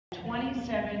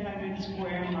2,700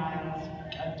 square miles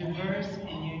of diverse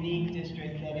and unique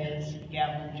district that is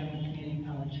Gavilan Community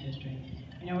College District.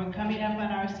 You know, we're coming up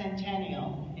on our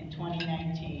centennial in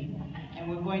 2019, and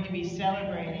we're going to be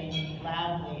celebrating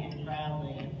loudly and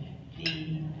proudly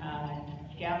the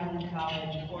Gavilan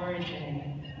College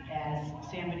origin as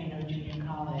San Benito Junior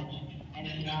College and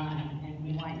beyond, and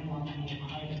we want you all to be a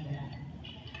part of that.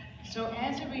 So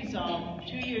as a result,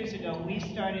 2 years ago, we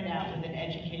started out with an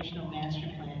educational master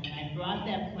plan, and I brought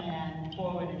that plan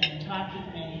forward and I talked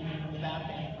with many people about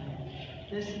that plan.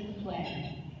 This is the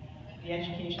plan, the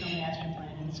educational master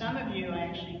plan. And some of you, I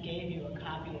actually gave you a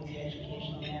copy of the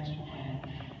educational master plan.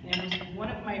 And it was one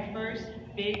of my first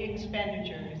big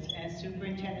expenditures as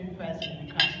superintendent president.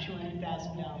 It cost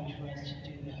 $200,000 for us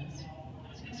to do this.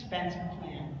 It's an expensive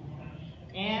plan.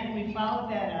 And we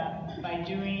followed that up by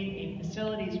doing a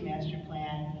facilities master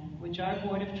plan, which our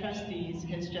Board of Trustees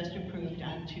has just approved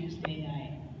on Tuesday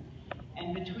night.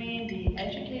 And between the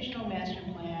educational master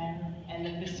plan and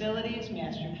the facilities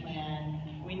master plan,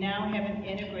 we now have an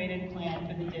integrated plan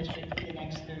for the district for the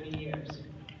next 30 years.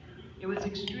 It was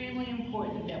extremely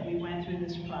important that we went through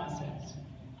this process.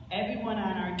 Everyone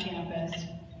on our campus,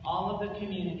 all of the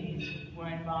communities were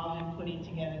involved in putting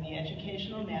together the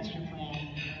educational master plan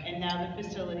and now the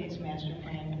facilities master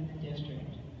plan for the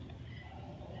district.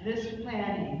 This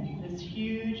planning, this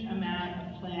huge amount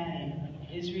of planning,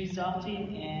 is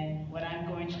resulting in what I'm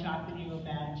going to talk with you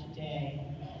about today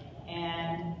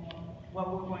and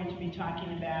what we're going to be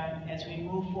talking about as we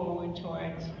move forward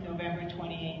towards November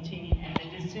 2018 and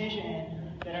the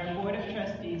decision that our Board of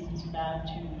Trustees is about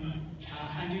to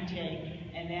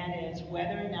undertake, and that is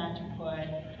whether or not to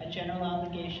put a general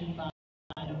obligation bond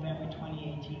on November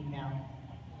 2018 ballot.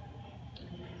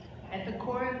 At the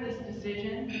core of this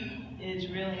decision is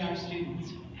really our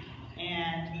students,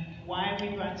 and why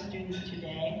we brought students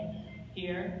today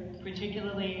here,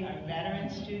 particularly our veteran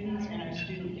students and our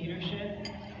student leadership,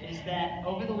 is that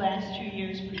over the last 2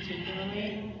 years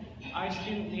particularly, our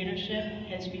student leadership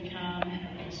has become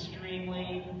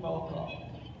extremely vocal.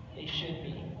 They should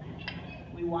be.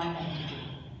 We want them to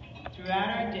be. Throughout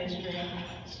our district,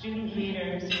 student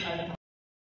leaders are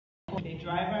they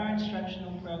drive our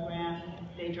instructional program,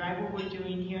 they drive what we're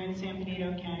doing here in San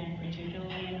Benito County,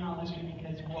 particularly in Hollister,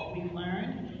 because what we've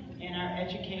learned in our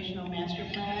educational master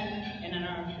plan and in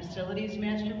our facilities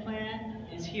master plan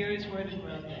is here is where the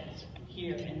growth is,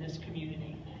 here in this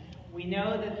community. We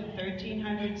know that the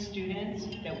 1,300 students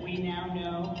that we now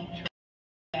know,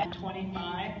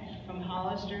 25 from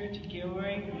Hollister to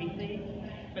Gilroy weekly,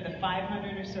 for the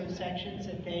 500 or so sections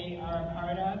that they are a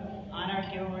part of on our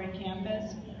Gilroy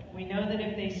campus, we know that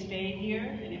if they stayed here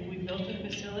and if we built a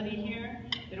facility here,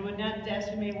 that it would not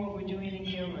decimate what we're doing in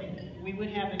Gilroy. We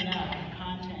would have enough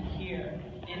content here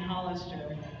in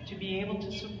Hollister to be able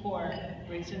to support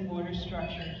bricks and mortar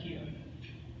structure here.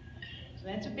 So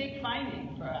that's a big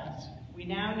finding for us. We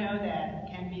now know that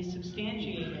can be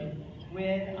substantiated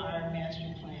with our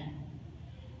master plan.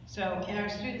 So, and our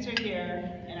students are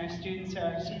here, and our students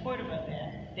are supportive of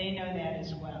that. They know that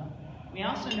as well. We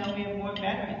also know we have more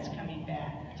veterans coming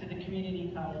back to the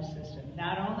community college system,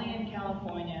 not only in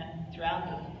California, throughout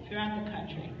the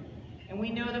country. And we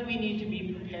know that we need to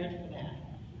be prepared for that,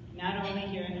 not only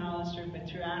here in Hollister, but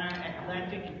throughout our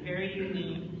eclectic and very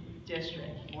unique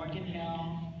district, Morgan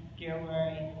Hill,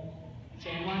 Gilroy,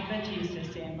 San Juan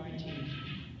Bautista, San Martin.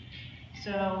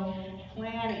 So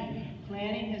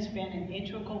planning has been an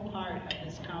integral part of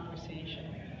this conversation.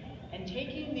 And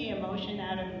taking the emotion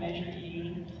out of Measure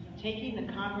E, taking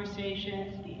the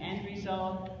conversation, the end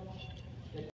result,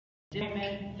 the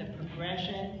deployment, the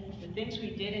progression, the things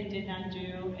we did and did not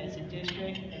do as a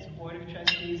district, as a Board of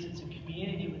Trustees, as a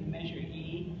community with Measure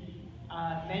E.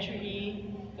 Measure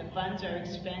E, the funds are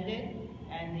expended,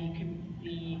 and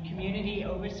the community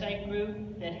oversight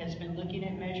group that has been looking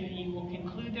at Measure E will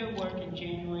conclude their work in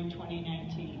January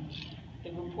 2019.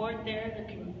 The report there,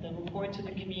 the report to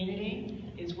the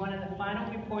community, is one of the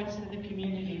final reports to the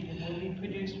community that will be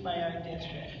produced by our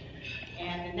district.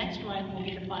 And the next one will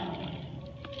be the final one.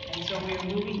 And so we are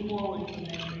moving forward from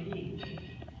Measure E.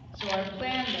 So our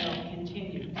plan, though,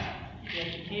 continues. The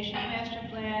educational master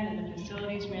plan and the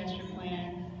facilities master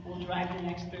plan will drive the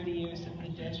next 30 years of the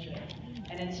district.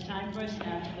 And it's time for us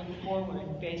now to look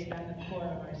forward based on the core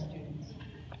of our students.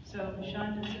 So,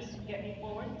 Sean, does this get me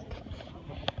forward?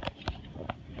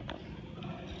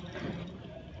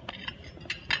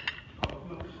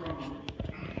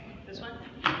 This one?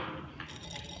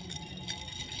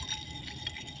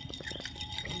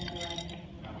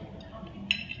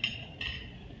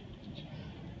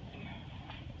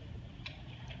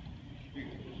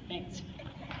 Thanks.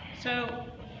 So,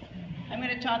 I'm going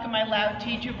to talk in my loud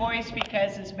teacher voice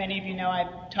because, as many of you know,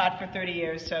 I've taught for 30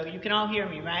 years, so you can all hear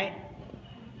me, right?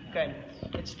 Good.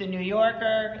 It's the New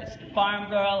Yorker, it's the farm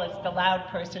girl, it's the loud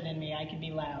person in me. I can be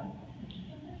loud.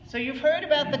 So you've heard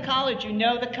about the college, you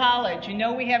know the college, you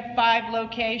know we have 5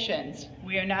 locations.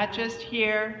 We are not just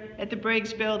here at the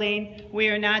Briggs Building, we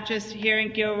are not just here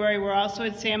in Gilroy, we're also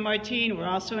at San Martin, we're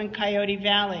also in Coyote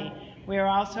Valley, we are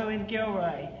also in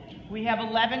Gilroy. We have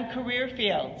 11 career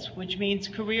fields, which means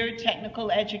career technical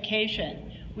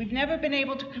education. We've never been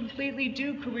able to completely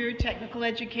do career technical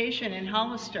education in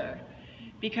Hollister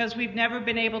because we've never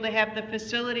been able to have the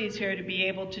facilities here to be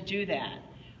able to do that.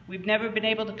 We've never been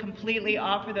able to completely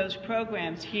offer those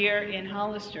programs here in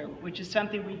Hollister, which is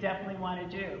something we definitely want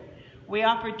to do. We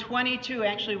offer 22,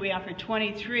 actually we offer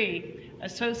 23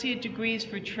 associate degrees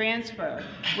for transfer,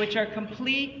 which are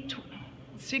complete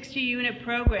 60-unit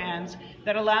programs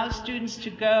that allow students to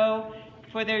go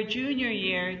for their junior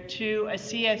year to a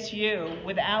CSU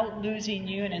without losing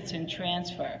units in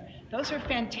transfer. Those are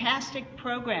fantastic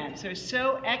programs. They're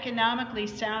so economically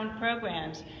sound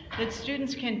programs that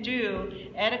students can do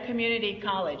at a community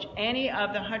college, any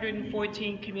of the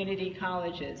 114 community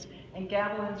colleges, and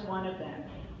Gavilan's one of them.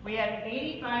 We have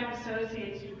 85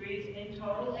 associate's degrees in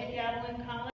total at Gavilan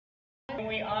College. And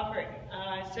we offer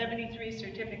 73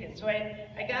 certificates. So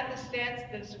I got the stats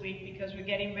this week because we're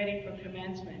getting ready for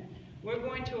commencement. We're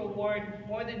going to award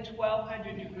more than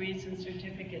 1,200 degrees and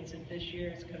certificates at this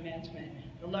year's commencement,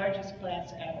 the largest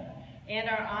class ever. And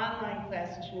our online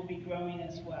classes will be growing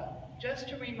as well. Just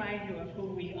to remind you of who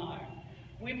we are.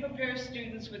 We prepare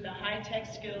students with the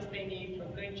high-tech skills they need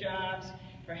for good jobs,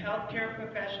 for healthcare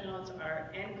professionals.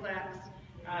 Our NCLEX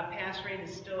pass rate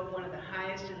is still one of the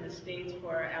highest in the states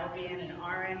for our LVN and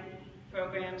RN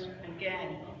programs.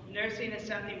 Again, nursing is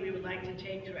something we would like to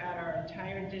take throughout our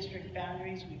entire district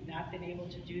boundaries. We've not been able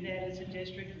to do that as a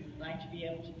district. We would like to be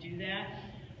able to do that.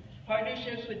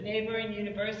 Partnerships with neighboring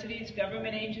universities,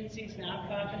 government agencies,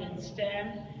 nonprofit, and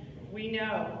STEM. We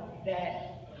know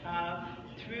that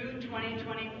through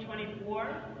 2024,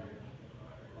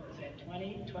 what was that,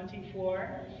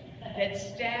 2024, that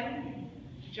STEM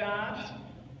jobs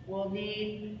will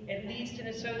need at least an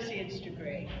associate's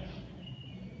degree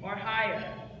or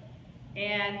higher.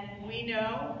 And we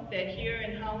know that here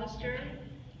in Hollister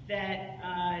that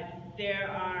there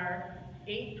are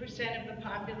 8% of the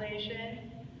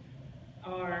population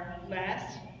or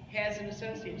less has an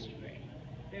associate's degree.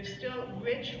 There's still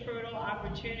rich, fertile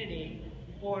opportunity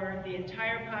for the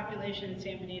entire population in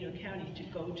San Benito County to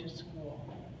go to school.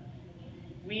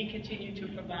 We continue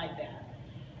to provide that.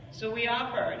 So we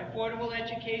offer an affordable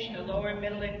education to lower and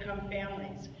middle income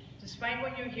families. Despite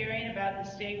what you're hearing about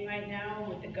the state right now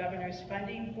with the governor's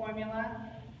funding formula,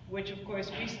 which of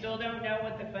course we still don't know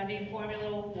what the funding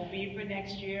formula will be for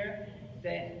next year,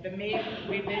 the May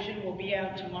revision will be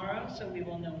out tomorrow, so we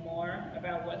will know more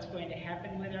about what's going to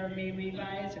happen with our May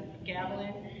revise. And for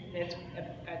Gavilan, that's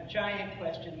a giant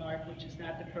question mark, which is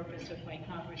not the purpose of my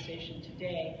conversation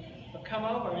today. But come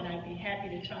over and I'd be happy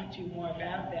to talk to you more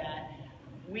about that.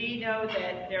 We know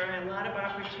that there are a lot of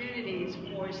opportunities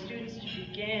for students to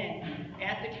begin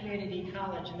at the community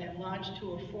college and then launch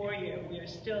to a 4-year. We are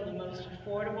still the most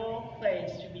affordable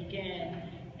place to begin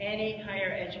any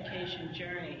higher education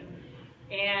journey.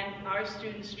 And our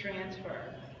students transfer.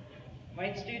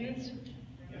 White students?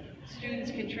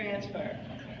 Students can transfer.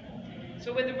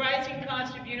 So with the rising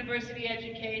cost of university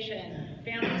education,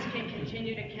 families can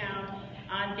continue to count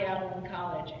on Gavilan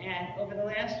College. And over the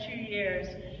last 2 years,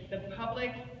 the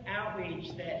public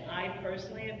outreach that I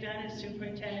personally have done as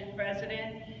superintendent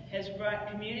president has brought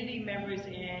community members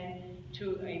in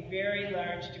to a very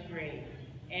large degree.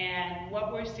 And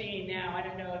what we're seeing now, I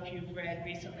don't know if you've read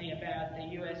recently about the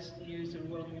U.S. News and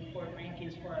World Report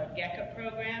rankings for our GECA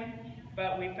program,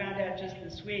 but we found out just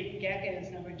this week, GECA is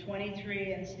number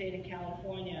 23 in the state of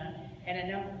California and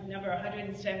a number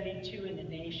 172 in the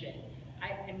nation.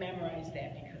 I memorized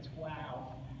that because,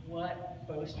 wow, what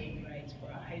boasting rights for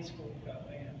a high school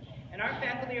program. And our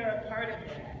faculty are a part of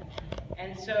that.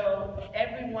 And so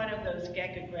every one of those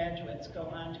GECA graduates go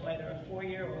on to either a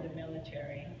 4-year or the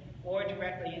military or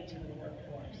directly into the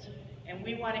workforce. And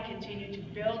we want to continue to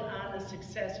build on the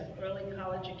success of early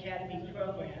college academy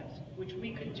programs, which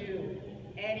we could do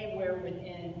anywhere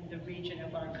within the region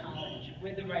of our college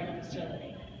with the right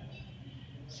facility.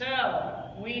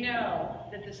 So we know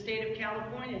that the state of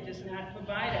California does not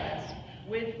provide us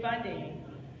with funding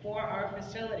for our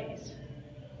facilities.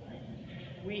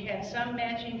 We had some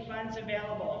matching funds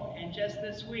available, and just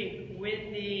this week,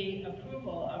 with the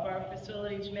approval of our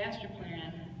facilities master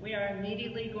plan, we are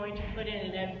immediately going to put in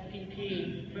an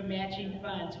FPP for matching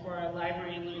funds for our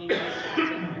library and learning resource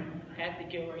center at the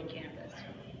Gilroy campus.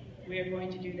 We are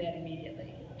going to do that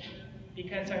immediately.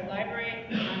 Because our library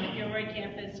on the Gilroy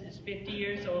campus is 50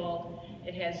 years old,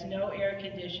 it has no air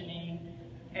conditioning,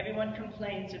 everyone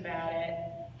complains about it,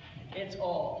 it's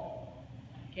old.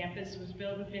 Campus was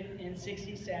built in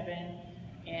 '67,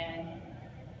 and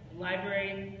the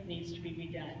library needs to be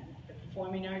redone. The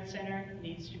Performing Arts Center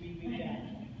needs to be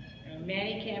redone. There are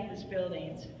many campus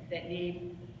buildings that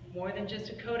need more than just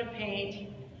a coat of paint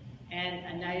and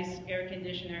a nice air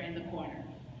conditioner in the corner.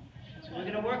 So we're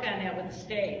going to work on that with the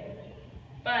state.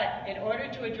 But in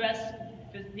order to address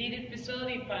the needed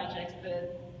facility projects,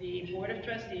 the Board of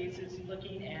Trustees is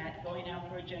looking at going out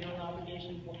for a general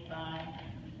obligation bond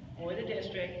for the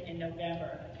district in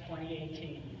November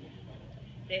 2018.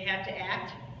 They have to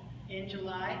act in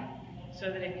July so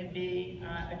that it can be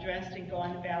addressed and go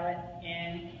on the ballot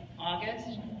in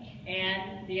August.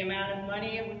 And the amount of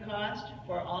money it would cost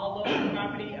for all local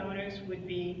property owners would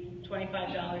be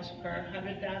 $25 per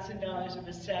 $100,000 of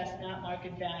assessed, not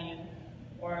market value,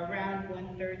 or around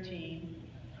 $113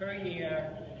 per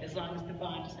year, as long as the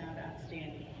bond is not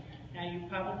outstanding. Now, you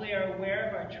probably are aware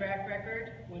of our track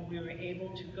record when we were able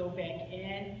to go back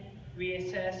in,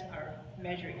 reassess our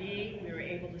Measure E. We were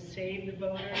able to save the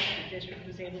voters. The district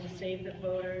was able to save the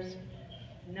voters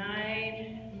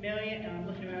 $9 million. I'm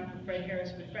looking around for Fred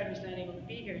Harris, but Fred was not able to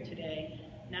be here today.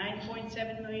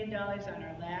 $9.7 million on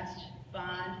our last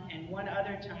bond, and one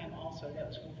other time also, that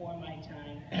was before my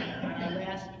time, on our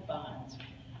last bonds.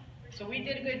 So we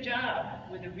did a good job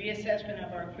with the reassessment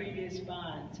of our previous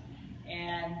bonds.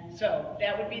 And so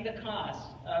that would be the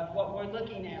cost of what we're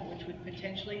looking at, which would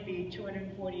potentially be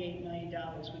 $248 million,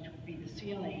 which would be the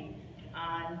ceiling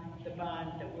on the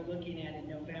bond that we're looking at in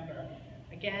November.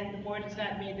 Again, the board has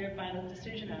not made their final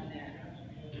decision on that.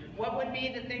 What would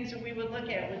be the things that we would look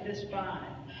at with this bond?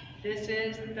 This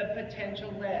is the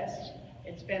potential list.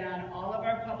 It's been on all of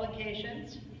our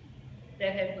publications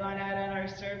that have gone out on our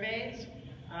surveys.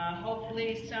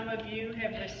 Hopefully some of you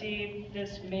have received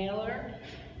this mailer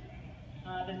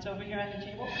that's over here on the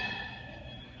table.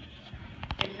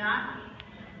 If not,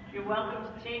 you're welcome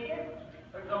to take it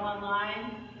or go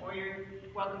online, or you're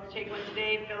welcome to take one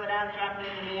today, fill it out, drop it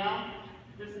in the mail.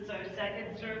 This is our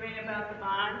second survey about the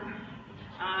bond.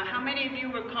 How many of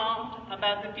you recall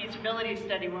about the feasibility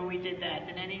study when we did that?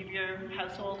 Did any of your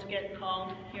households get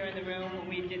called here in the room when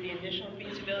we did the initial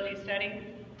feasibility study?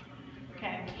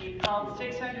 Okay, we called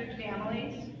 600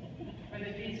 families for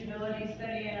the feasibility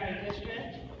study in our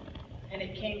district, and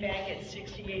it came back at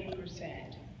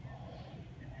 68%.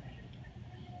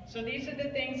 So these are the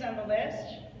things on the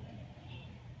list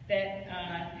that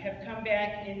have come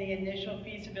back in the initial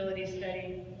feasibility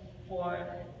study for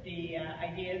the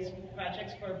ideas,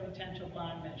 projects for a potential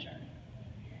bond measure.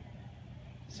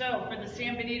 So for the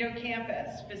San Benito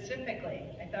campus specifically,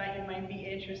 I thought you might be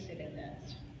interested in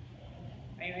this.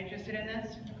 Are you interested in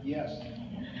this? Yes.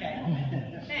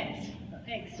 Okay, thanks,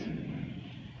 thanks.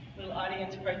 Little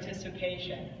audience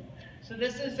participation. So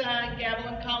this is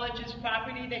Gavilan College's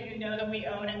property that you know that we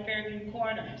own in Fairview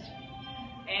Corners.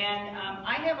 And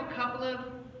I have a couple of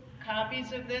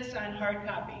copies of this on hard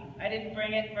copy. I didn't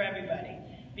bring it for everybody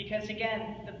because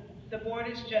again, the board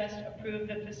has just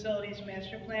approved the facilities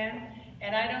master plan,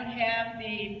 and I don't have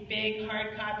the big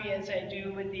hard copy as I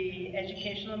do with the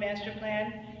educational master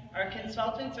plan. Our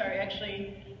consultants are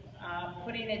actually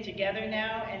putting it together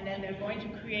now, and then they're going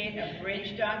to create a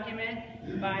bridge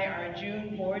document by our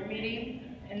June board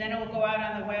meeting, and then it will go out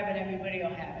on the web and everybody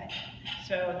will have it.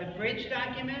 So the bridge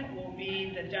document will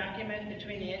be the document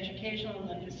between the educational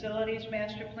and the facilities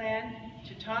master plan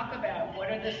to talk about what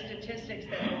are the statistics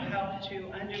that will help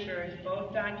to undergird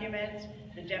both documents,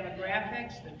 the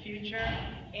demographics, the future,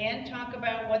 and talk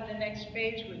about what the next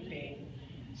phase would be.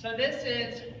 So this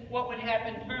is what would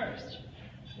happen first.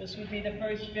 This would be the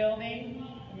first building,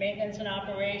 maintenance and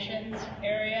operations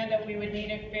area that we would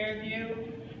need at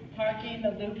Fairview. Parking,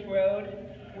 the loop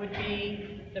road, would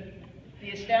be the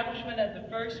establishment of the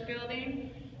first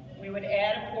building. We would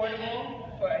add a portable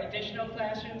for additional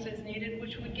classrooms as needed,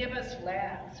 which would give us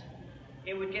labs.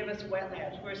 It would give us wet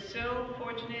labs. We're so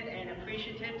fortunate and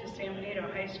appreciative to San Benito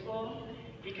High School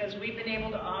because we've been able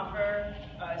to offer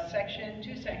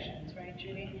two sections, right,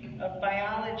 Judy, of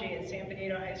biology at San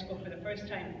Benito High School for the first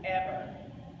time ever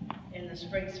in the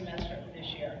spring semester of this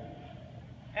year.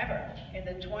 Ever. In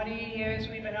the 20 years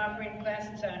we've been offering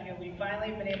classes out here, we've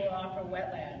finally been able to offer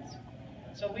wet labs.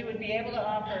 So we would be able to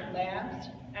offer labs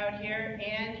out here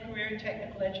and career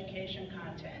technical education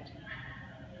content.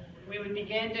 We would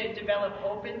begin to develop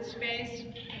open space,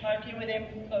 parking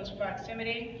within close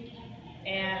proximity,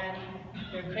 and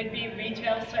there could be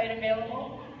retail site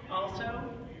available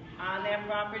also. on that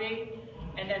property.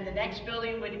 And then the next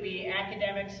building would be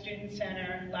Academic Student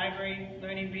Center, Library,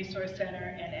 Learning Resource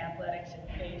Center, and Athletics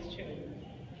in Phase 2.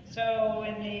 So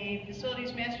in the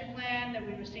Facilities Master Plan that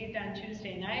we received on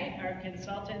Tuesday night, our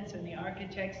consultants and the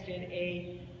architects did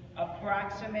a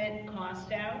approximate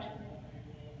cost out.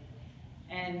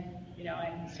 And you know,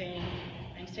 I'm saying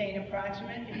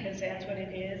approximate because that's what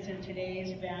it is in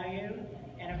today's value.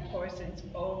 And of course it's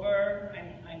over,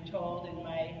 I'm told in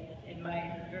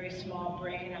my very small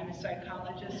brain, I'm a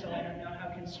psychologist, so I don't know how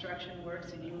construction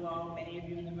works, and you all, many of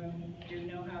you in the room, do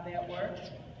know how that works.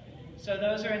 So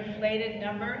those are inflated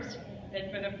numbers,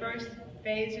 that for the first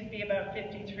phase it'd be about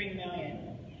 53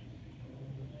 million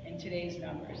in today's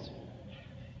numbers.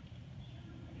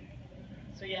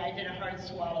 So yeah, I did a hard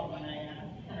swallow when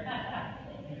I heard that.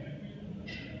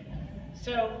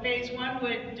 So phase 1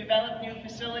 would develop new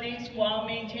facilities while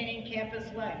maintaining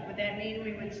campus life. Would that mean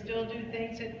we would still do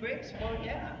things at Briggs? Well,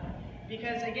 yeah,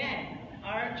 because again,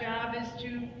 our job is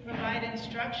to provide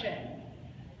instruction.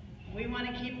 We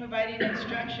want to keep providing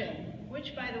instruction,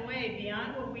 which, by the way,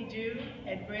 beyond what we do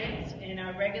at Briggs in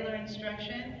our regular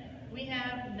instruction, we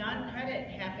have non-credit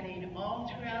happening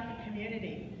all throughout the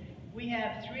community. We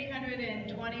have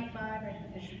 325, I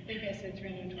think I said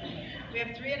 320. We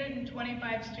have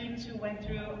 325 students who went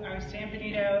through our San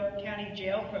Benito County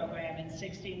Jail program in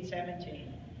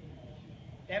 16-17.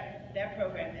 That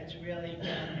program has really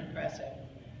been impressive.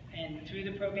 And through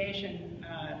the probation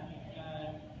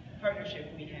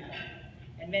partnership we have.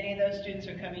 And many of those students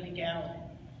are coming to Gavilan.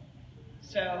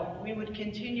 So we would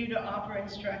continue to offer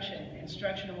instruction.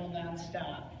 Instruction will not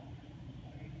stop.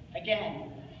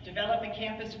 Again, develop a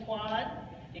campus quad.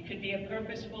 It could be a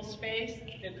purposeful space.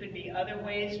 There could be other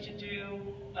ways to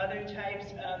do other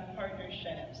types of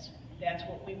partnerships. That's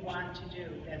what we want to do.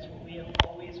 That's what we have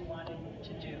always wanted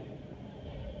to do.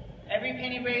 Every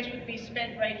penny raised would be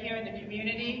spent right here in the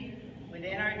community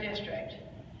within our district.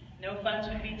 No funds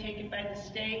would be taken by the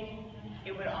state.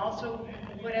 It would also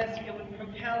it would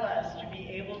propel us to be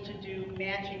able to do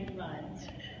matching funds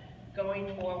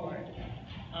going forward.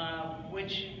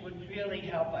 Which would really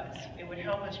help us. It would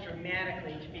help us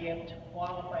dramatically to be able to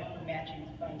qualify for matching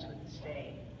funds with the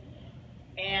state.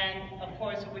 And of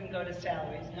course it wouldn't go to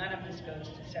salaries. None of this goes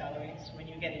to salaries when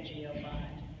you get a GO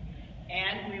bond.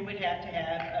 And we would have to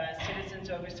have a citizens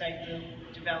oversight group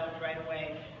developed right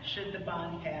away should the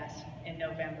bond pass in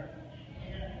November.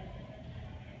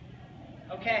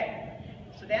 Okay,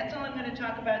 so that's all I'm going to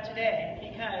talk about today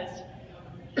because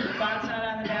the bond's not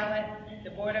on the ballot.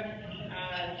 The Board of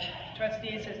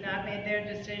Trustees has not made their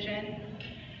decision,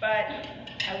 but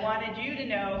I wanted you to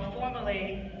know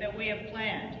formally that we have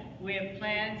planned. We have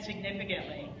planned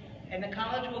significantly, and the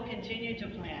college will continue to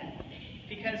plan,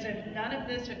 because if none of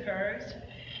this occurs,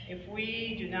 if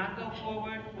we do not go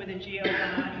forward with a GO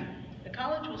bond, the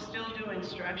college will still do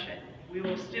instruction. We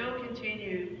will still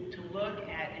continue to look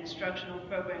at instructional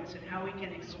programs and how we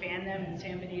can expand them in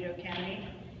San Benito County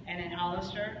and in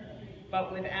Hollister,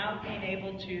 but without being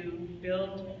able to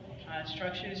build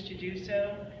structures to do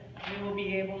so, we will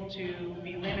be able to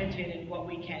be limited in what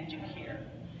we can do here.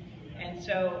 And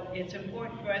so it's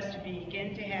important for us to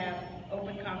begin to have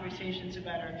open conversations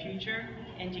about our future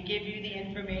and to give you the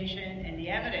information and the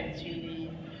evidence you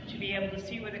need to be able to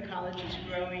see where the college is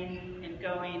growing and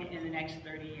going in the next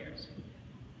 30 years.